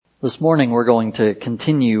This morning we're going to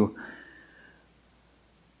continue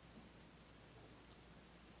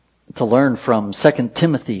to learn from 2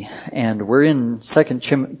 Timothy, and we're in 2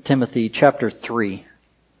 Timothy chapter 3.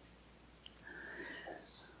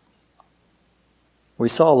 We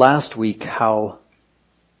saw last week how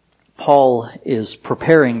Paul is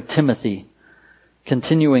preparing Timothy,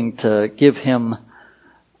 continuing to give him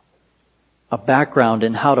a background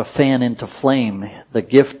in how to fan into flame the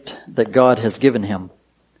gift that God has given him.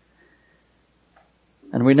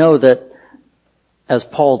 And we know that as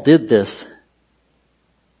Paul did this,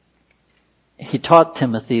 he taught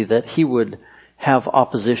Timothy that he would have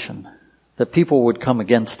opposition, that people would come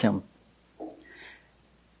against him.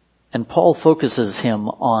 And Paul focuses him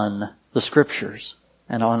on the scriptures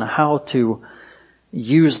and on how to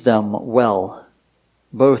use them well,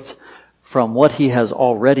 both from what he has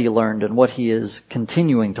already learned and what he is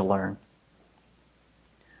continuing to learn.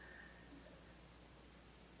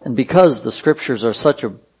 And because the scriptures are such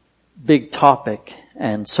a big topic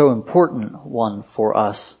and so important one for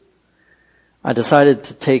us, I decided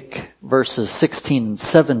to take verses 16 and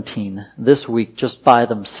 17 this week just by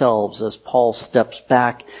themselves as Paul steps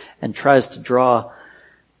back and tries to draw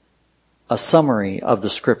a summary of the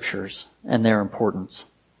scriptures and their importance.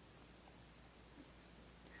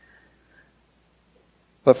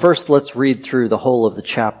 But first, let's read through the whole of the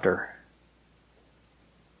chapter.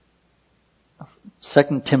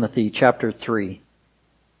 2 Timothy chapter 3.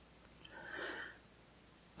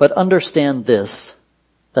 But understand this,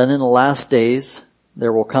 that in the last days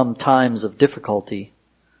there will come times of difficulty,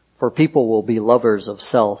 for people will be lovers of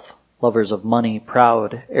self, lovers of money,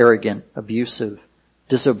 proud, arrogant, abusive,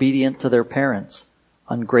 disobedient to their parents,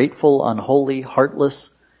 ungrateful, unholy,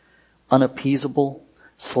 heartless, unappeasable,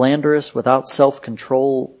 slanderous, without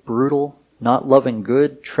self-control, brutal, not loving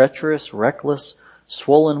good, treacherous, reckless,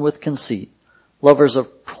 swollen with conceit, lovers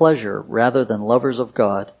of pleasure rather than lovers of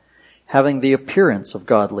God, having the appearance of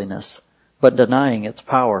godliness, but denying its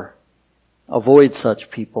power. Avoid such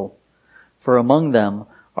people, for among them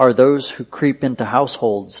are those who creep into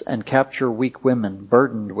households and capture weak women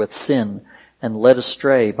burdened with sin and led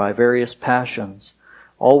astray by various passions,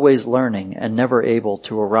 always learning and never able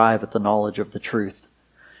to arrive at the knowledge of the truth.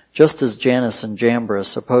 Just as Jannes and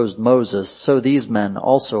Jambres opposed Moses, so these men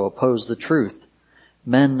also oppose the truth.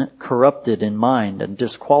 Men corrupted in mind and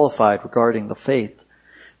disqualified regarding the faith,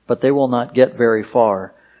 but they will not get very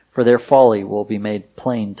far, for their folly will be made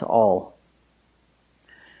plain to all,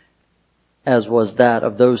 as was that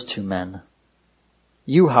of those two men.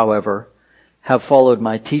 You, however, have followed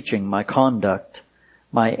my teaching, my conduct,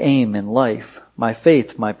 my aim in life, my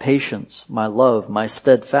faith, my patience, my love, my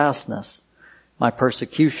steadfastness, my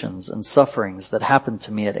persecutions and sufferings that happened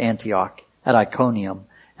to me at Antioch, at Iconium,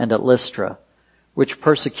 and at Lystra, which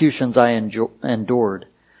persecutions I endured.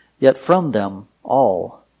 Yet from them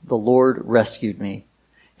all the Lord rescued me.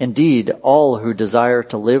 Indeed, all who desire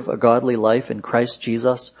to live a godly life in Christ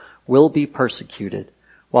Jesus will be persecuted,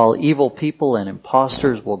 while evil people and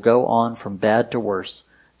impostors will go on from bad to worse,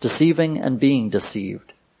 deceiving and being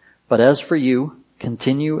deceived. But as for you,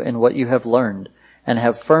 continue in what you have learned and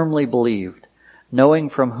have firmly believed, knowing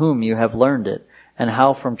from whom you have learned it, and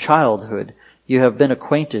how from childhood you have been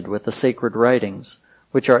acquainted with the sacred writings,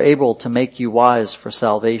 which are able to make you wise for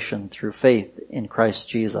salvation through faith in Christ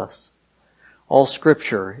Jesus. All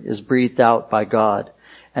scripture is breathed out by God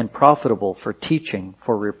and profitable for teaching,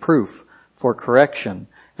 for reproof, for correction,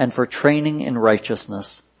 and for training in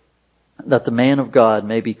righteousness, that the man of God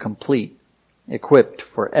may be complete, equipped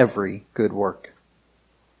for every good work.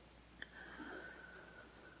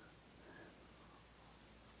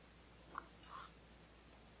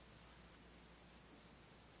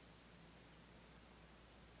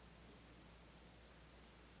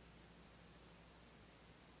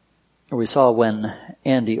 We saw when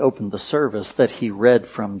Andy opened the service that he read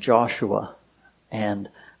from Joshua, and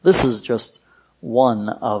this is just one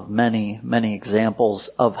of many, many examples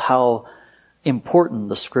of how important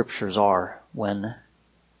the scriptures are when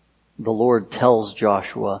the Lord tells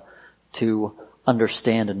Joshua to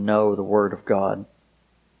understand and know the Word of God.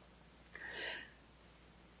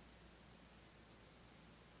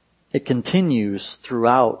 It continues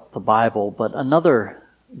throughout the Bible, but another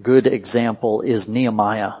good example is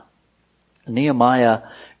Nehemiah. Nehemiah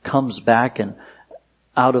comes back and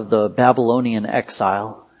out of the Babylonian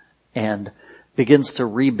exile and begins to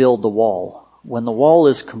rebuild the wall. When the wall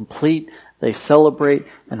is complete, they celebrate,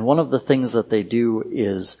 and one of the things that they do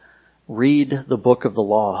is read the book of the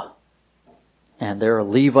law. And there are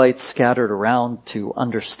Levites scattered around to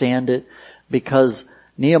understand it, because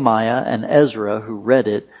Nehemiah and Ezra, who read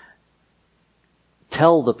it,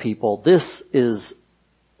 tell the people, this is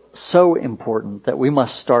so important that we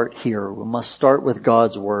must start here. We must start with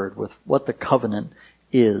God's word, with what the covenant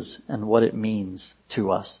is and what it means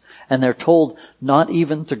to us. And they're told not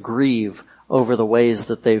even to grieve over the ways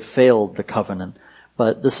that they've failed the covenant.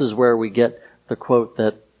 But this is where we get the quote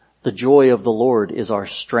that the joy of the Lord is our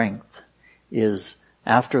strength, is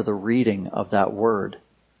after the reading of that word.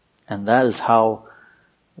 And that is how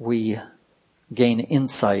we gain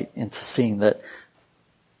insight into seeing that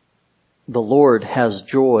the Lord has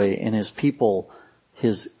joy in his people,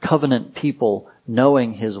 his covenant people,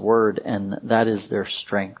 knowing his word, and that is their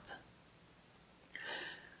strength.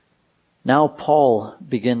 Now Paul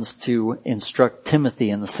begins to instruct Timothy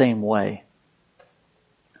in the same way,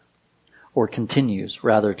 or continues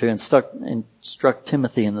rather to instruct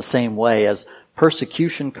Timothy in the same way. As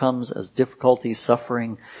persecution comes, as difficulty,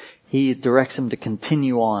 suffering, he directs him to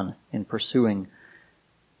continue on in pursuing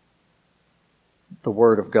the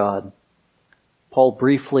word of God. Paul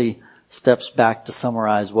briefly steps back to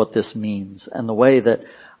summarize what this means, and the way that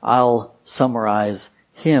I'll summarize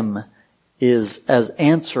him is as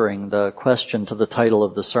answering the question to the title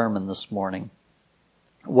of the sermon this morning.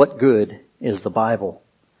 What good is the Bible?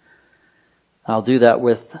 I'll do that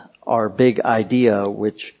with our big idea,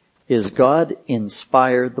 which is God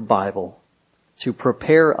inspired the Bible to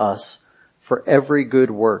prepare us for every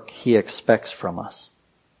good work he expects from us.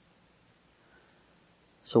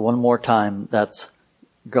 So one more time, that's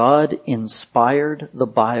God inspired the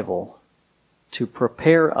Bible to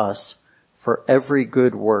prepare us for every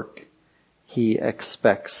good work he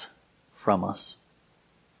expects from us.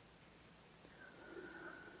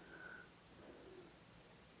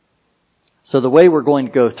 So the way we're going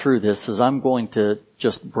to go through this is I'm going to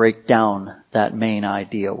just break down that main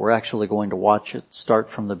idea. We're actually going to watch it start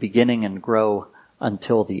from the beginning and grow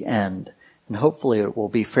until the end. And hopefully it will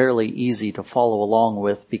be fairly easy to follow along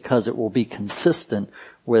with, because it will be consistent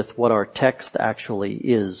with what our text actually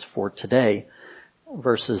is for today,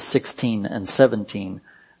 verses 16 and 17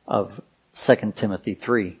 of 2 Timothy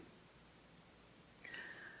 3.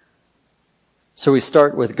 So we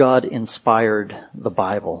start with God inspired the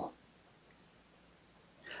Bible.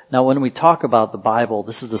 Now when we talk about the Bible,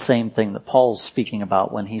 this is the same thing that Paul's speaking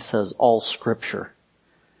about when he says all Scripture.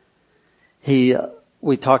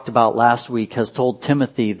 We talked about last week, has told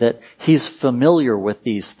Timothy that he's familiar with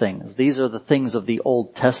these things. These are the things of the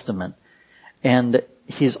Old Testament. And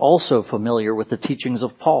he's also familiar with the teachings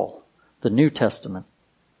of Paul, the New Testament.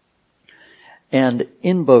 And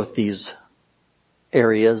in both these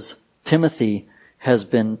areas, Timothy has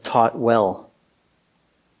been taught well.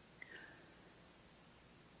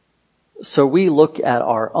 So we look at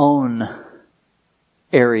our own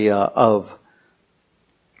area of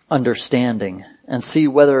understanding and see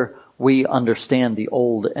whether we understand the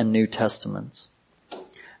Old and New Testaments.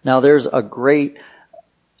 Now there's a great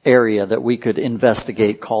area that we could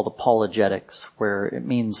investigate called apologetics, where it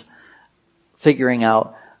means figuring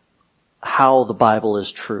out how the Bible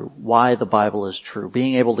is true, why the Bible is true,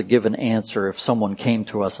 being able to give an answer if someone came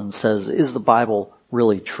to us and says, is the Bible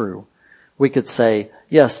really true? We could say,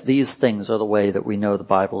 yes, these things are the way that we know the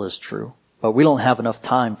Bible is true. But we don't have enough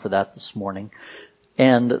time for that this morning.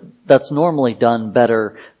 And that's normally done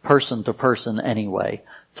better person to person anyway,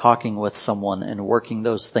 talking with someone and working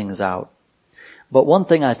those things out. But one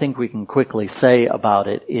thing I think we can quickly say about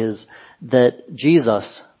it is that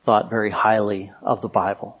Jesus thought very highly of the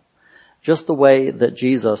Bible. Just the way that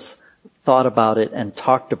Jesus thought about it and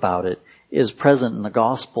talked about it is present in the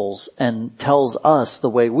Gospels and tells us the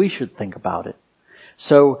way we should think about it.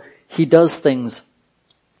 So he does things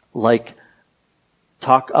like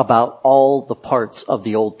talk about all the parts of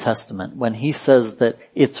the Old Testament. When he says that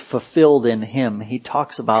it's fulfilled in him, he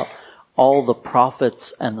talks about all the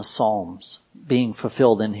prophets and the Psalms being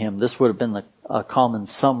fulfilled in him. This would have been a common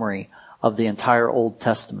summary of the entire Old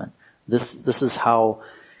Testament. This is how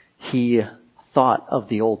he thought of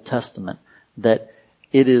the Old Testament, that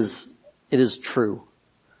it is true.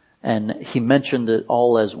 And he mentioned it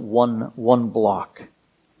all as one block.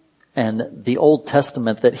 And the Old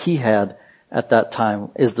Testament that he had at that time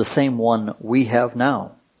is the same one we have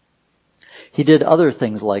now. He did other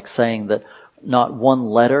things like saying that not one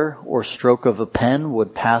letter or stroke of a pen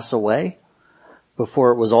would pass away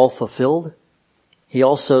before it was all fulfilled. He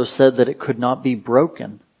also said that it could not be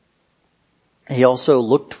broken. He also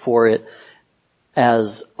looked for it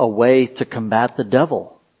as a way to combat the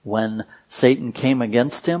devil. When Satan came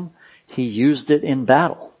against him, he used it in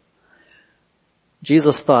battle.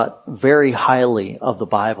 Jesus thought very highly of the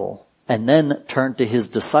Bible, and then turned to his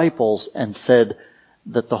disciples and said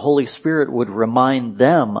that the Holy Spirit would remind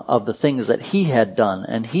them of the things that he had done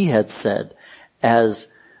and he had said, as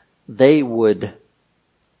they would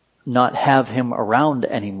not have him around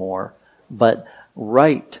anymore, but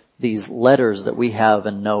write these letters that we have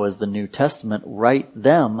and know as the New Testament, write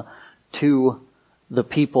them to the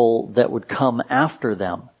people that would come after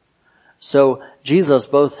them. So Jesus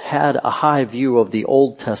both had a high view of the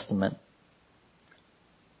Old Testament,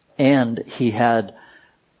 and he had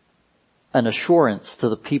an assurance to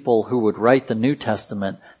the people who would write the New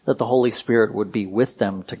Testament that the Holy Spirit would be with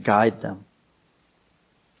them to guide them.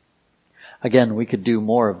 Again, we could do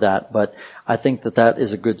more of that, but I think that that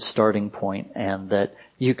is a good starting point, and that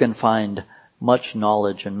you can find much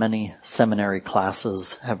knowledge, and many seminary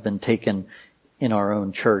classes have been taken in our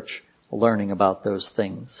own church learning about those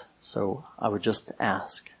things. So I would just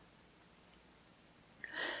ask.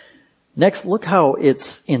 Next, look how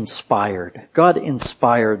it's inspired. God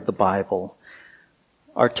inspired the Bible.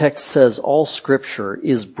 Our text says all Scripture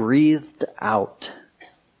is breathed out.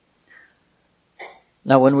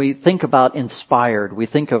 Now, when we think about inspired, we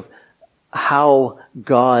think of how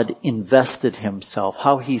God invested himself,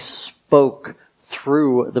 how he spoke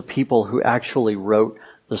through the people who actually wrote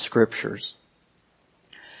the Scriptures.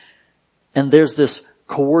 And there's this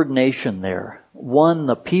coordination there. One,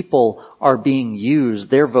 the people are being used,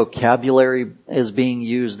 their vocabulary is being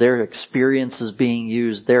used, their experience is being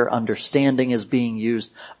used, their understanding is being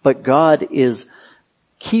used, but God is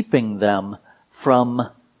keeping them from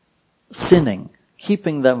sinning,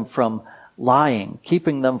 keeping them from lying,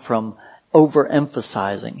 keeping them from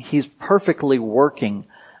overemphasizing. He's perfectly working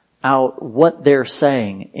out what they're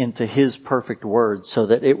saying into his perfect word so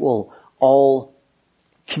that it will all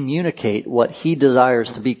communicate what he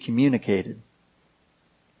desires to be communicated.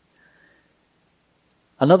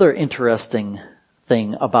 Another interesting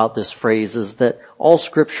thing about this phrase is that all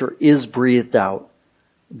Scripture is breathed out,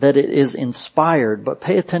 that it is inspired, but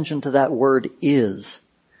pay attention to that word is.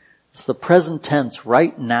 It's the present tense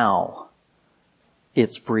right now.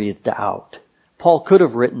 It's breathed out. Paul could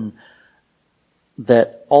have written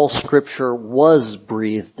that all Scripture was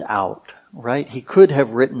breathed out, right? He could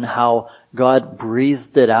have written how God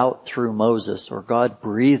breathed it out through Moses, or God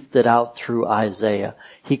breathed it out through Isaiah.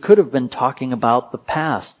 He could have been talking about the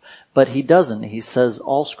past, but he doesn't. He says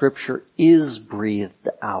all Scripture is breathed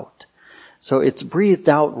out. So it's breathed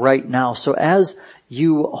out right now. So as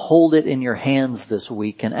you hold it in your hands this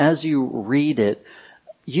week, and as you read it,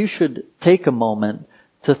 you should take a moment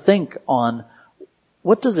to think on,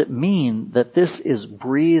 what does it mean that this is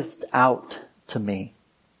breathed out to me?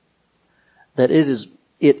 That it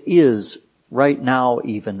is right now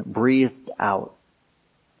even breathed out.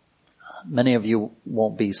 Many of you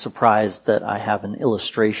won't be surprised that I have an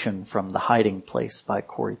illustration from The Hiding Place by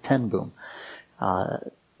Corrie ten Boom.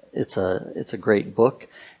 It's a great book,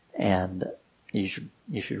 and you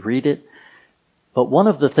should read it. But one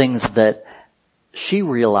of the things that she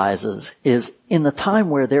realizes is in the time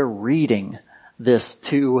where they're reading this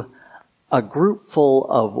to a group full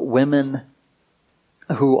of women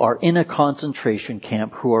who are in a concentration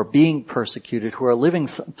camp, who are being persecuted, who are living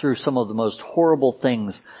through some of the most horrible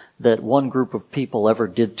things that one group of people ever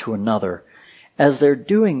did to another. As they're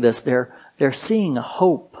doing this, they're seeing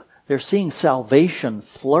hope. They're seeing salvation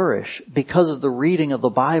flourish because of the reading of the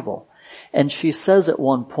Bible. And she says at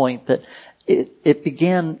one point that it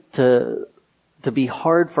began to be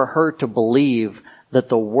hard for her to believe that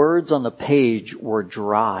the words on the page were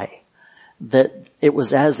dry, that it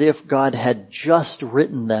was as if God had just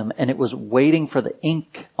written them and it was waiting for the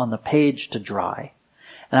ink on the page to dry.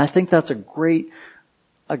 And I think that's a great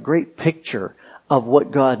picture of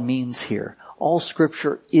what God means here. All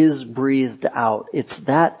Scripture is breathed out. It's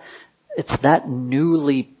that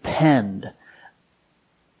newly penned.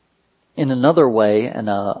 In another way, and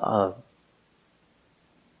a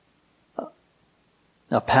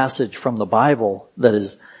passage from the Bible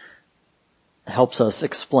that helps us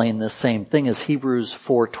explain this same thing is Hebrews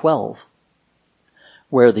 4:12,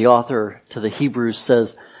 where the author to the Hebrews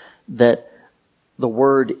says that the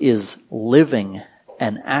word is living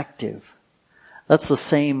and active. That's the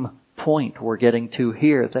same point we're getting to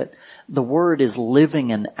here, that the word is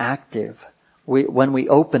living and active. When we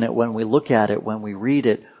open it, when we look at it, when we read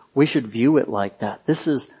it, we should view it like that. This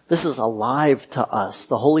is alive to us.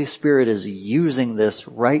 The Holy Spirit is using this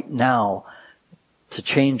right now to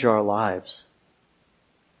change our lives.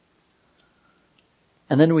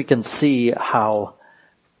 And then we can see how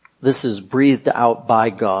this is breathed out by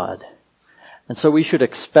God. And so we should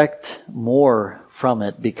expect more from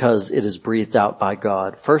it because it is breathed out by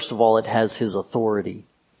God. First of all, it has His authority.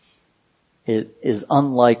 It is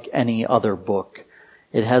unlike any other book.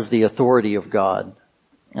 It has the authority of God.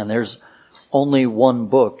 And there's only one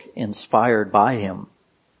book inspired by Him.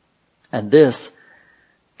 And this,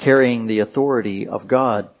 carrying the authority of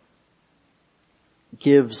God,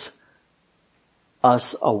 gives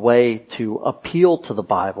us a way to appeal to the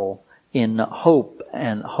Bible in hope,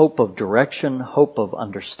 and hope of direction, hope of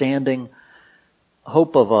understanding,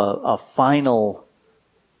 hope of a final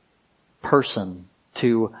person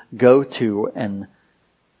to go to and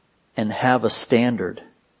have a standard.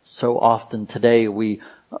 So often today we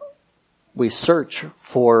search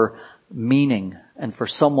for meaning and for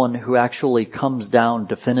someone who actually comes down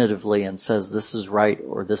definitively and says this is right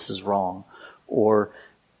or this is wrong, or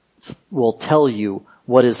will tell you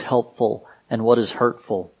what is helpful and what is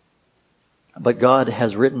hurtful. But God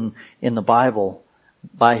has written in the Bible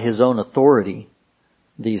by His own authority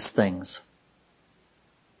these things.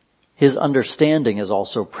 His understanding is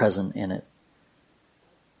also present in it,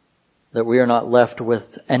 that we are not left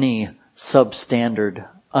with any substandard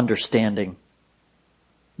understanding,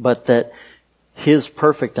 but that His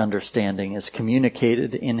perfect understanding is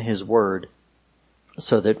communicated in His Word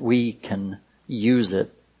so that we can use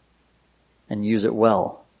it and use it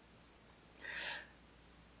well.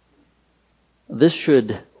 This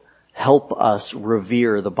should help us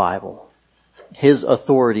revere the Bible. His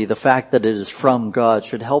authority, the fact that it is from God,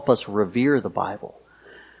 should help us revere the Bible.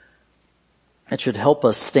 It should help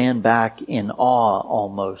us stand back in awe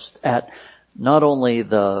almost at not only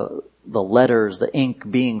the letters, the ink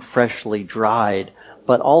being freshly dried,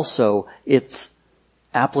 but also its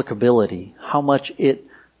applicability, how much it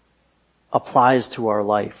applies to our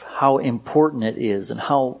life, how important it is, and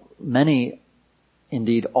how many,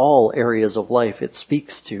 indeed all areas of life it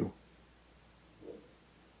speaks to.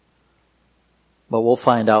 But we'll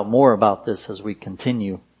find out more about this as we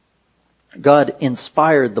continue. God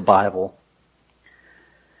inspired the Bible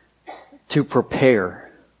to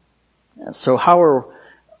prepare. So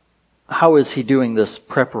how is He doing this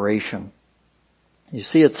preparation? You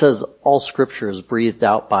see, it says all Scripture is breathed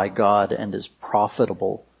out by God and is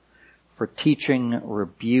profitable for teaching,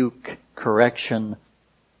 rebuke, correction,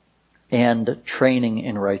 and training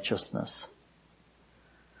in righteousness.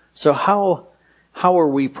 So how are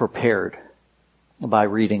we prepared? By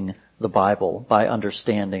reading the Bible, by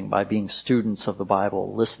understanding, by being students of the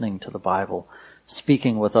Bible, listening to the Bible,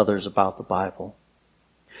 speaking with others about the Bible.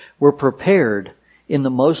 We're prepared in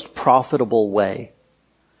the most profitable way.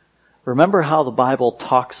 Remember how the Bible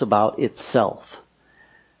talks about itself.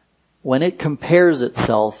 When it compares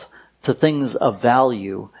itself to things of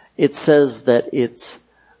value, it says that it's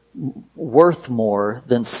worth more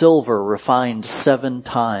than silver refined 7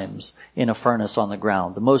 times in a furnace on the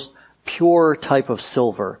ground. The most pure type of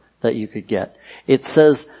silver that you could get. It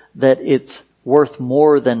says that it's worth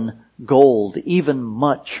more than gold, even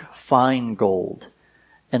much fine gold,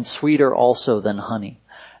 and sweeter also than honey.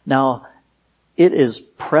 Now, it is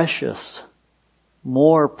precious,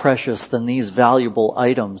 more precious than these valuable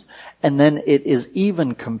items, and then it is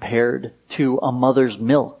even compared to a mother's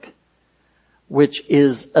milk, which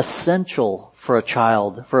is essential for a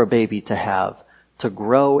child, for a baby to have, to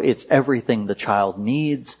grow. It's everything the child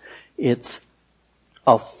needs. It's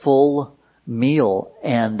a full meal,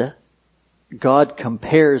 and God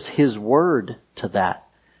compares His Word to that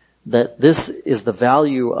this is the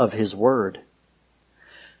value of His Word.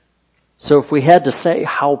 So if we had to say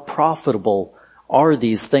how profitable are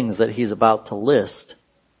these things that He's about to list,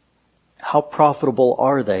 how profitable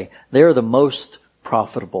are they? They're the most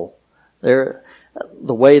profitable. They're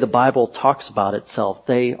the way the Bible talks about itself.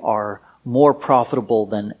 They are more profitable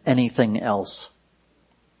than anything else.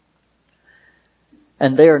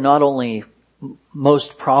 And they are not only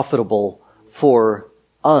most profitable for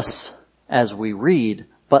us as we read,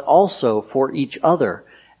 but also for each other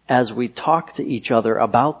as we talk to each other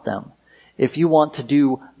about them. If you want to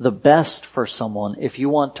do the best for someone, if you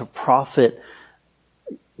want to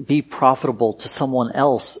be profitable to someone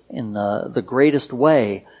else in the greatest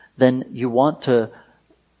way, then you want to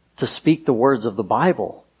speak the words of the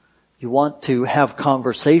Bible. You want to have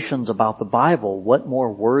conversations about the Bible. What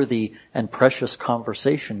more worthy and precious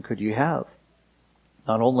conversation could you have?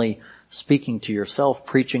 Not only speaking to yourself,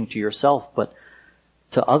 preaching to yourself, but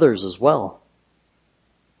to others as well.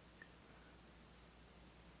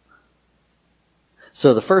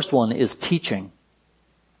 So the first one is teaching.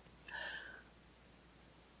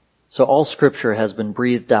 So all Scripture has been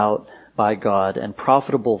breathed out by God and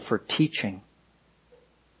profitable for teaching.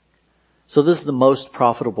 So this is the most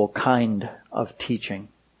profitable kind of teaching.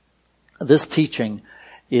 This teaching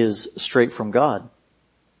is straight from God.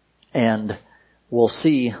 And we'll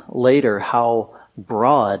see later how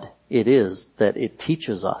broad it is that it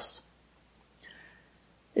teaches us.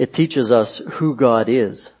 It teaches us who God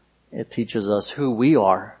is. It teaches us who we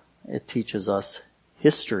are. It teaches us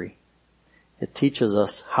history. It teaches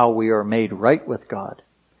us how we are made right with God.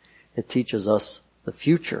 It teaches us the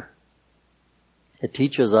future. It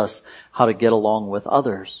teaches us how to get along with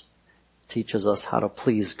others. It teaches us how to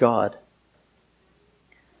please God.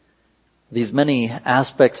 These many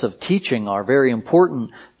aspects of teaching are very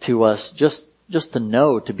important to us just to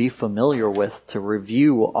know, to be familiar with, to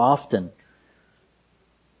review often.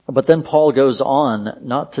 But then Paul goes on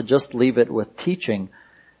not to just leave it with teaching,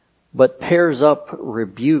 but pairs up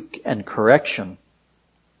rebuke and correction.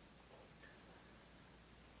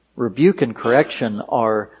 Rebuke and correction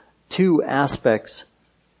are two aspects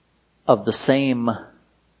of the same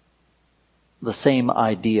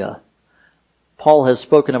idea. Paul has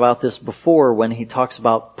spoken about this before when he talks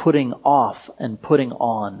about putting off and putting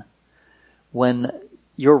on. When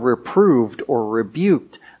you're reproved or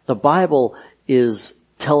rebuked, the Bible is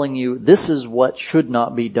telling you this is what should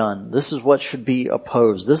not be done. This is what should be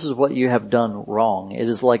opposed. This is what you have done wrong. It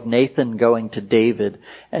is like Nathan going to David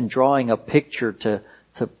and drawing a picture to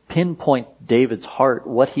pinpoint David's heart,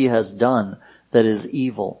 what he has done that is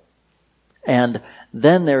evil. And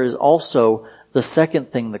then there is also the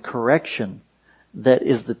second thing, the correction, that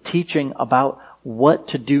is the teaching about what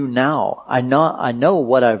to do now. I know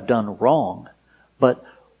what I've done wrong, but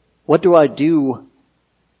what do I do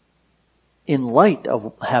in light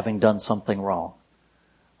of having done something wrong?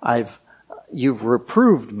 You've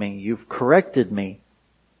reproved me. You've corrected me.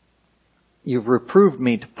 You've reproved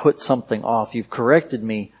me to put something off. You've corrected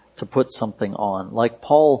me to put something on. Like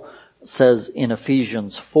Paul says in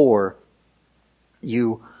Ephesians 4,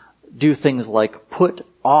 you do things like put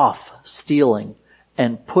off stealing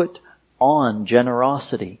and put on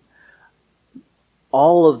generosity.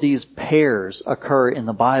 All of these pairs occur in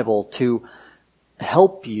the Bible to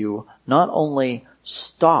help you not only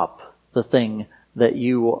stop the thing that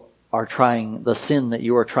you are trying, the sin that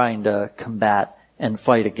you are trying to combat and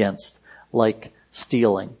fight against, like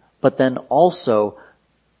stealing, but then also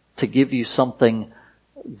to give you something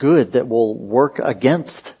good that will work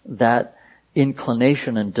against that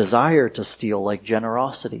inclination and desire to steal, like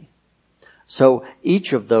generosity. So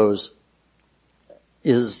each of those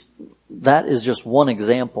is just one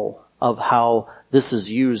example of how this is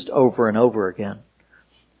used over and over again.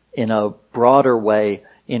 In a broader way,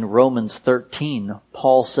 in Romans 13,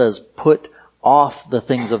 Paul says, put off the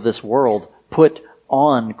things of this world, put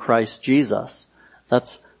on Christ Jesus.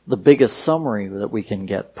 That's the biggest summary that we can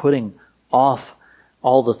get, putting off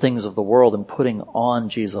all the things of the world and putting on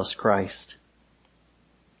Jesus Christ.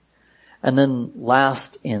 And then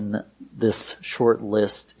last in this short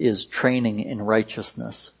list is training in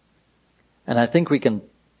righteousness. And I think we can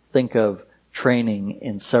think of training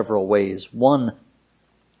in several ways. One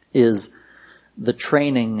is the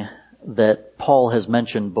training that Paul has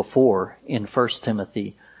mentioned before in 1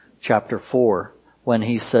 Timothy chapter 4, when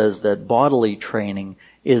he says that bodily training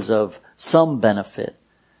is of some benefit,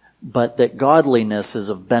 but that godliness is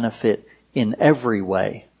of benefit in every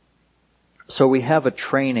way. So we have a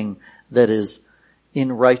training that is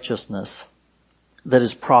in righteousness, that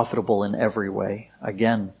is profitable in every way.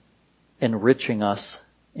 Again, enriching us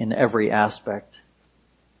in every aspect.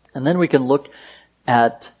 And then we can look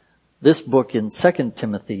at this book in 2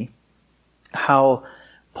 Timothy, how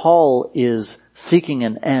Paul is seeking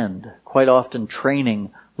an end. Quite often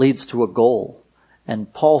training leads to a goal.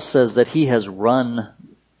 And Paul says that he has run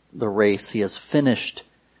the race. He has finished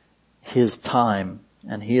his time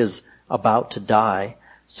and he is about to die.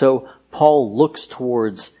 So Paul looks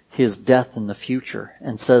towards his death in the future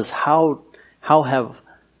and says, how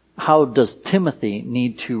does Timothy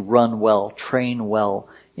need to run well, train well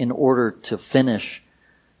in order to finish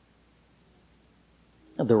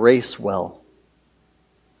the race well?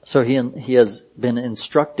 So he has been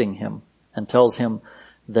instructing him and tells him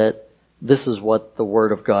that this is what the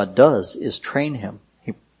Word of God does, is train him.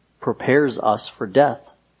 He prepares us for death.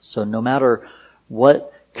 So no matter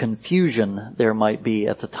what confusion there might be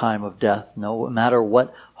at the time of death, no matter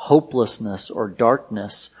what hopelessness or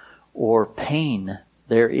darkness or pain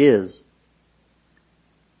there is,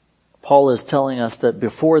 Paul is telling us that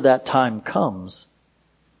before that time comes,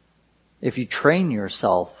 if you train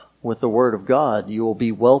yourself with the Word of God, you will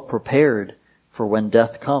be well prepared for when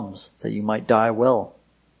death comes, that you might die well.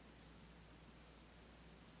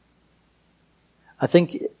 I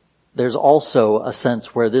think there's also a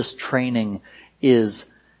sense where this training is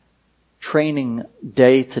training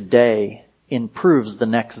day to day improves the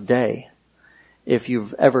next day. If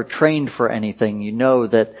you've ever trained for anything, you know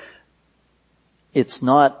that it's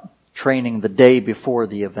not training the day before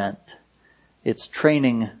the event. It's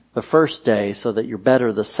training the first day so that you're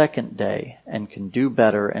better the second day and can do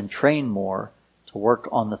better and train more to work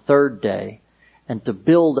on the third day and to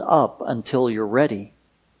build up until you're ready.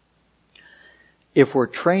 if we're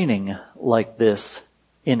training like this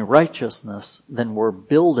in righteousness, then we're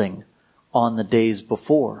building on the days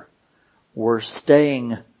before. We're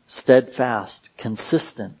staying steadfast,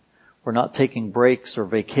 consistent. We're not taking breaks or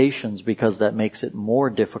vacations because that makes it more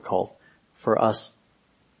difficult for us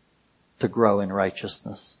to grow in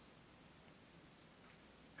righteousness.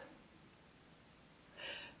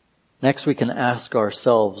 Next, we can ask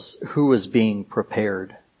ourselves, who is being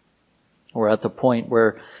prepared? We're at the point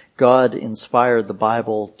where God inspired the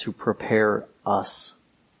Bible to prepare us.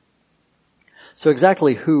 So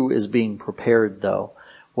exactly who is being prepared, though,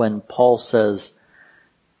 when Paul says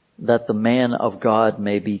that the man of God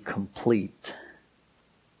may be complete?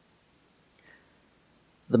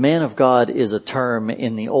 The man of God is a term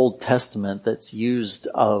in the Old Testament that's used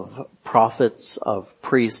of prophets, of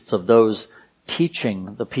priests, of those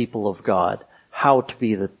teaching the people of God how to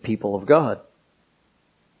be the people of God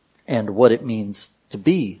and what it means to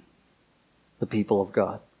be the people of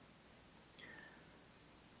God.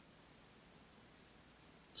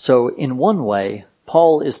 So in one way,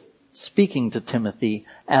 Paul is speaking to Timothy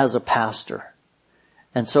as a pastor.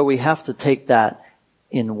 And so we have to take that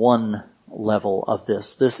in one level of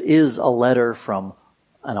this. This is a letter from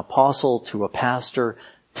an apostle to a pastor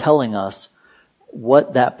telling us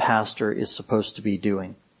what that pastor is supposed to be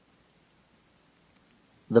doing.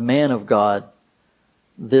 The man of God,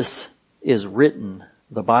 this is written,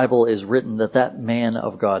 the Bible is written that that man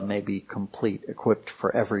of God may be complete, equipped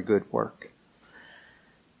for every good work.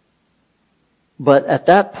 But at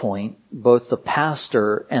that point, both the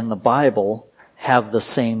pastor and the Bible have the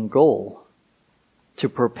same goal: to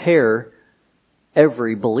prepare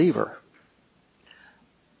every believer.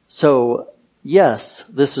 So, yes,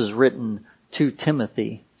 this is written to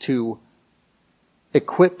Timothy to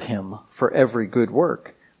equip him for every good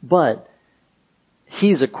work, but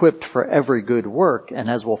he's equipped for every good work, and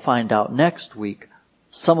as we'll find out next week,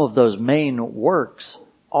 some of those main works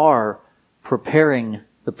are preparing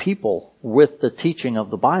the people with the teaching of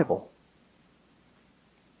the Bible.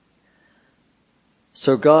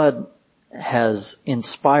 So God has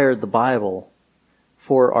inspired the Bible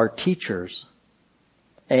for our teachers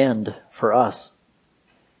and for us.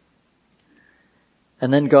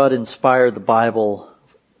 And then God inspired the Bible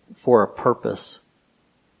for a purpose.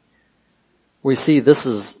 We see this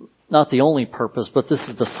is not the only purpose, but this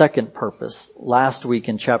is the second purpose. Last week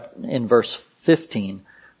in verse 15,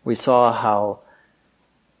 we saw how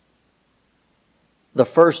the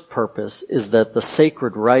first purpose is that the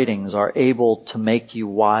sacred writings are able to make you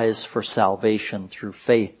wise for salvation through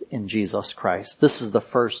faith in Jesus Christ. This is the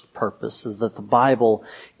first purpose, is that the Bible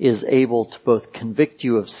is able to both convict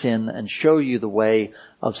you of sin and show you the way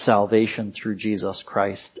of salvation through Jesus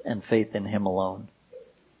Christ and faith in Him alone.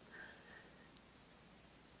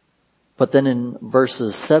 But then in verse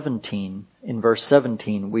 17,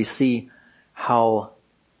 we see how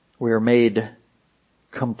we are made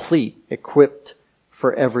complete, equipped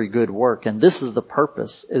for every good work. And this is the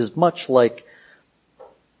purpose. It is much like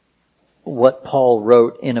what Paul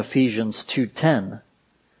wrote in Ephesians 2:10.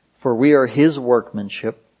 For we are His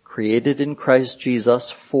workmanship, created in Christ Jesus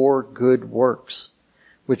for good works,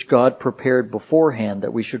 which God prepared beforehand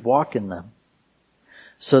that we should walk in them.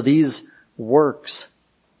 So these works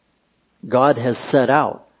God has set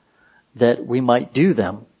out that we might do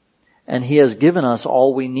them, and He has given us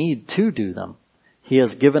all we need to do them. He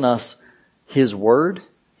has given us His Word,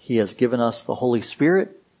 He has given us the Holy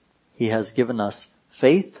Spirit, He has given us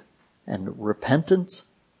faith and repentance,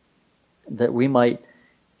 that we might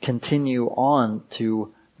continue on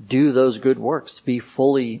to do those good works, to be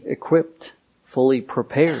fully equipped, fully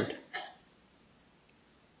prepared.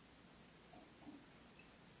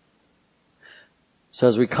 So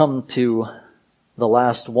as we come to the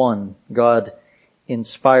last one, God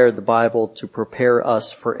inspired the Bible to prepare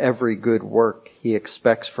us for every good work He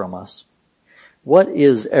expects from us. What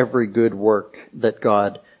is every good work that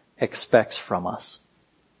God expects from us?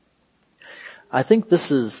 I think this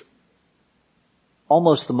is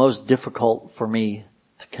almost the most difficult for me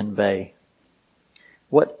to convey.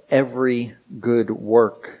 What every good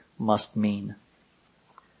work must mean.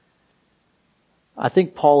 I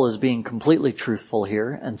think Paul is being completely truthful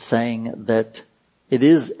here and saying that it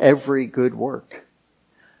is every good work.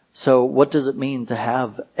 So what does it mean to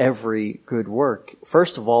have every good work?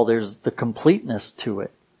 First of all, there's the completeness to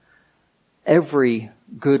it. Every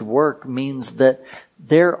good work means that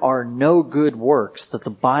there are no good works that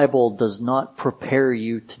the Bible does not prepare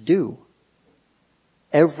you to do.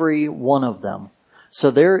 Every one of them.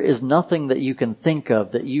 So there is nothing that you can think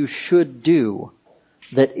of that you should do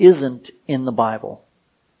that isn't in the Bible.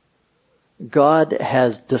 God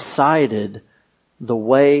has decided the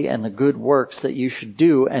way and the good works that you should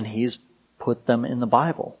do, and He's put them in the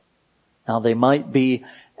Bible. Now they might be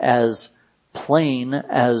as plain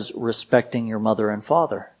as respecting your mother and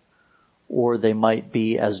father, or they might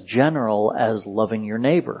be as general as loving your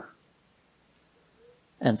neighbor.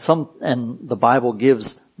 And the Bible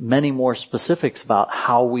gives many more specifics about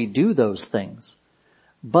how we do those things.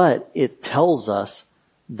 But it tells us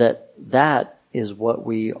that that is what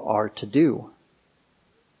we are to do.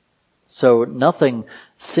 So nothing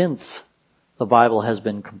since the Bible has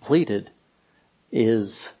been completed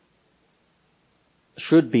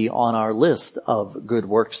should be on our list of good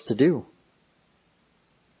works to do.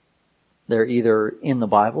 They're either in the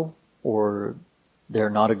Bible or they're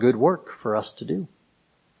not a good work for us to do.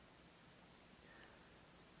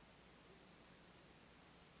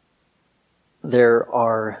 There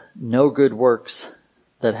are no good works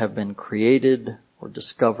that have been created or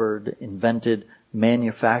discovered, invented,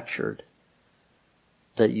 manufactured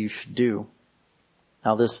that you should do.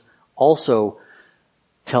 Now this also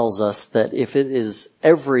tells us that if it is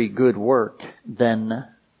every good work, then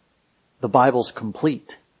the Bible's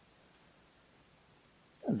complete.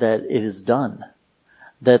 That it is done.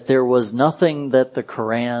 That there was nothing that the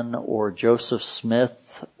Quran or Joseph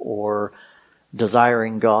Smith or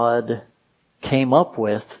Desiring God came up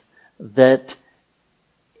with that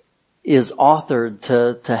is authored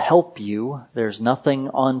to help you. There's nothing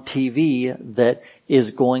on TV that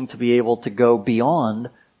is going to be able to go beyond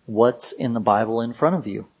what's in the Bible in front of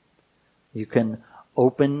you. You can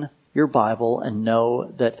open your Bible and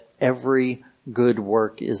know that every good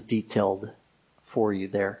work is detailed for you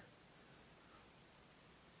there.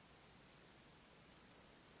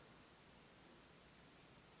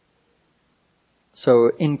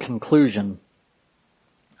 So in conclusion,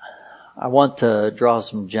 I want to draw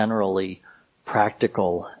some generally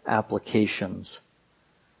practical applications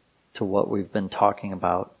to what we've been talking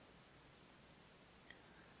about.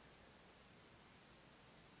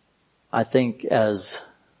 I think, as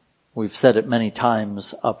we've said it many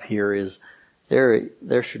times up here, is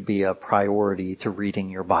there should be a priority to reading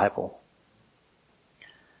your Bible.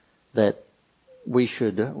 That we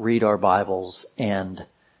should read our Bibles and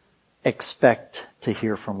expect to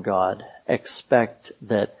hear from God. Expect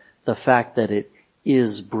that the fact that it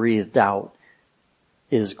is breathed out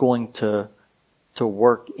is going to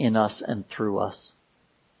work in us and through us.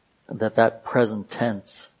 That present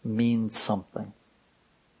tense means something.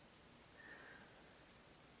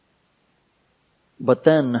 But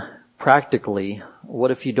then, practically,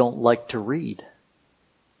 what if you don't like to read?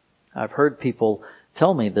 I've heard people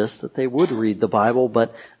tell me this, that they would read the Bible,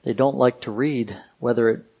 but they don't like to read, whether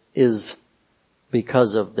it is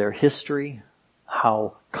because of their history,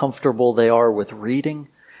 how comfortable they are with reading,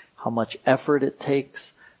 how much effort it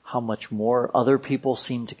takes, how much more other people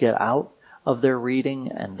seem to get out of their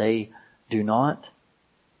reading and they do not.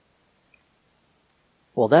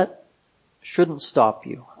 Well, that shouldn't stop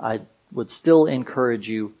you. I would still encourage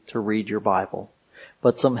you to read your Bible.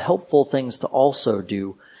 But some helpful things to also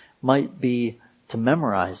do might be to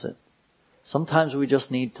memorize it. Sometimes we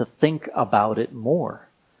just need to think about it more.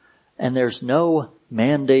 And there's no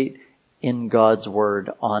mandate in God's Word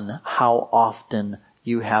on how often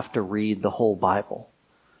you have to read the whole Bible.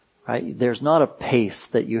 Right? There's not a pace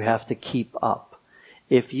that you have to keep up.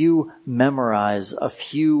 If you memorize a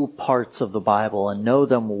few parts of the Bible and know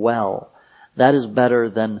them well, that is better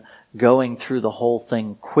than going through the whole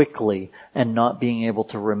thing quickly and not being able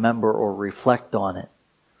to remember or reflect on it.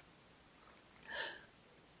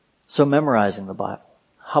 So memorizing the Bible.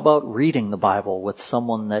 How about reading the Bible with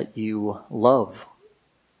someone that you love?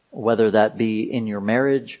 Whether that be in your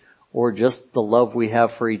marriage or just the love we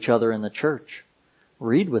have for each other in the church.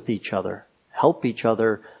 Read with each other. Help each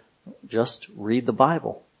other just read the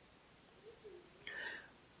Bible.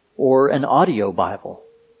 Or an audio Bible.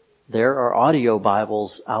 There are audio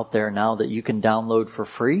Bibles out there now that you can download for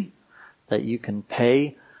free, that you can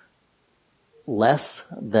pay less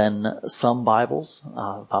than some Bibles,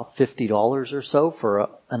 about $50 or so for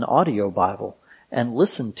an audio Bible, and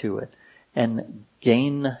listen to it and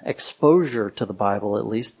gain exposure to the Bible, at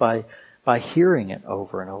least by hearing it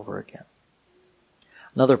over and over again.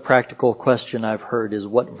 Another practical question I've heard is,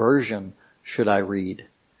 what version should I read?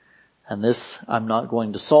 And this I'm not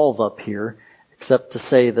going to solve up here, except to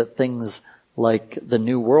say that things like the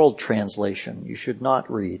New World Translation you should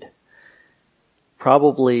not read.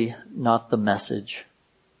 Probably not the Message,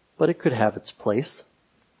 but it could have its place.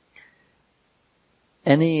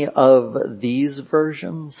 Any of these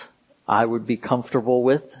versions I would be comfortable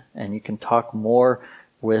with, and you can talk more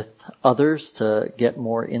with others to get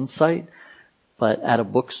more insight. But at a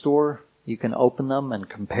bookstore, you can open them and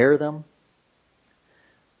compare them.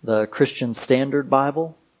 the Christian Standard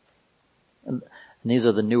Bible, and these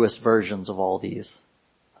are the newest versions of all these.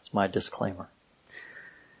 That's my disclaimer.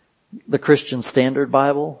 The Christian Standard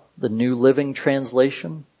Bible, the New Living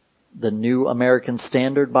Translation, the New American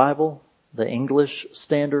Standard Bible, the English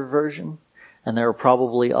Standard Version, and there are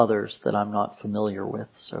probably others that I'm not familiar with.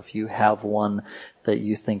 So if you have one that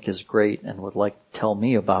you think is great and would like to tell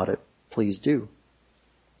me about it, please do.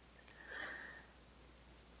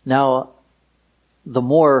 Now, the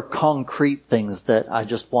more concrete things that I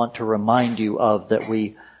just want to remind you of that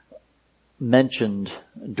we mentioned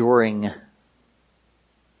during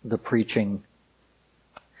the preaching: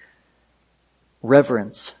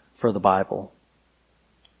 reverence for the Bible,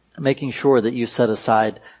 making sure that you set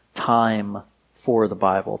aside time for the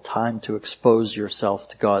Bible, time to expose yourself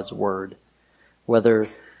to God's Word, whether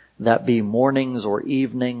that be mornings or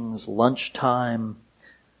evenings, lunchtime,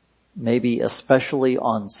 maybe especially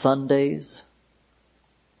on Sundays.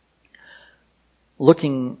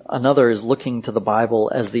 Another is looking to the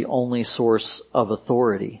Bible as the only source of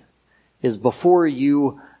authority. Is before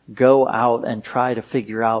you go out and try to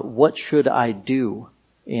figure out what should I do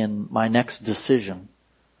in my next decision,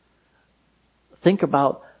 think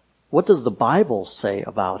about, what does the Bible say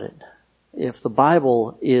about it? If the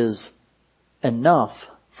Bible is enough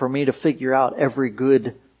for me to figure out every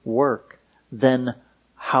good work, then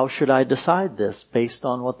how should I decide this based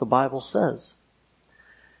on what the Bible says?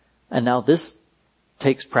 And now this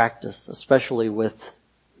takes practice, especially with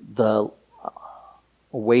the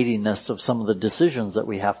weightiness of some of the decisions that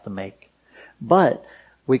we have to make. But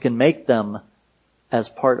we can make them as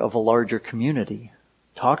part of a larger community.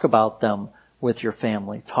 Talk about them with your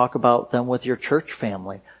family. Talk about them with your church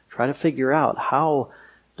family. Try to figure out, how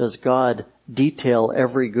does God detail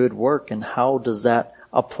every good work, and how does that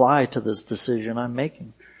apply to this decision I'm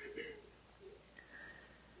making?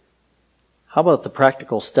 How about the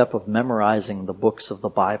practical step of memorizing the books of the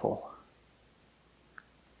Bible?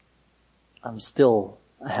 I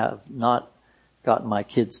have not gotten my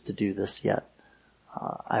kids to do this yet.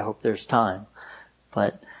 I hope there's time.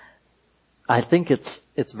 But I think it's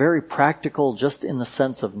very practical, just in the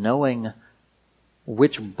sense of knowing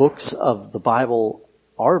which books of the Bible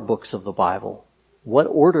are books of the Bible, what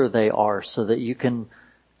order they are, so that you can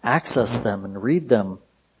access them and read them,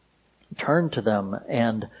 turn to them,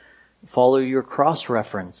 and follow your cross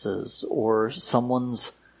references or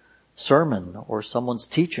someone's sermon or someone's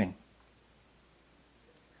teaching.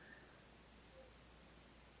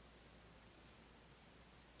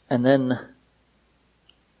 And then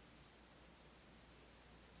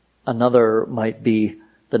another might be,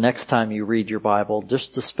 the next time you read your Bible,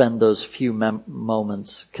 just to spend those few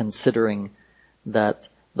moments considering that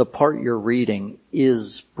the part you're reading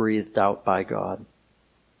is breathed out by God.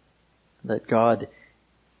 That God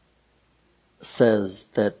says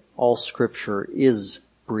that all Scripture is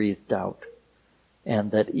breathed out,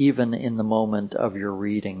 and that even in the moment of your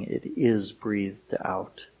reading, it is breathed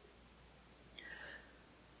out.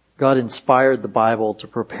 God inspired the Bible to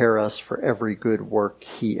prepare us for every good work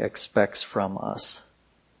He expects from us.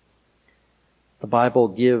 The Bible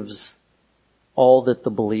gives all that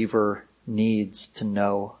the believer needs to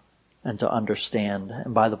know and to understand.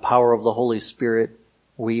 And by the power of the Holy Spirit,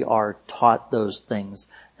 we are taught those things,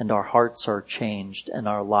 and our hearts are changed, and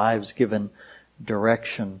our lives given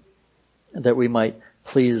direction, that we might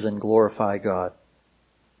please and glorify God.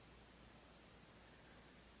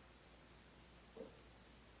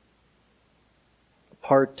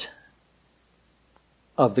 Part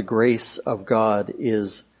of the grace of God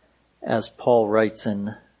is, as Paul writes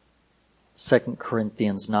in 2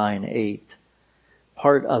 Corinthians 9:8,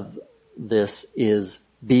 part of this is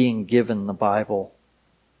being given the Bible.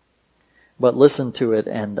 But listen to it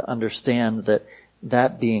and understand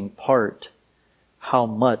that being part, how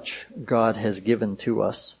much God has given to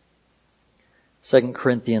us. 2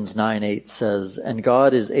 Corinthians 9:8 says, "And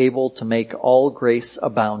God is able to make all grace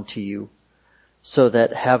abound to you, so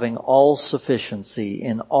that having all sufficiency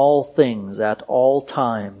in all things at all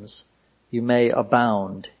times, you may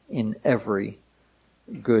abound in every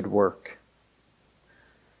good work."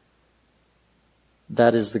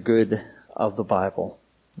 That is the good of the Bible.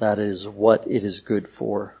 That is what it is good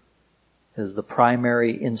for. It is the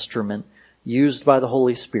primary instrument used by the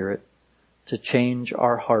Holy Spirit to change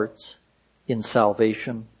our hearts in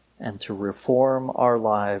salvation and to reform our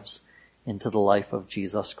lives into the life of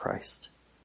Jesus Christ.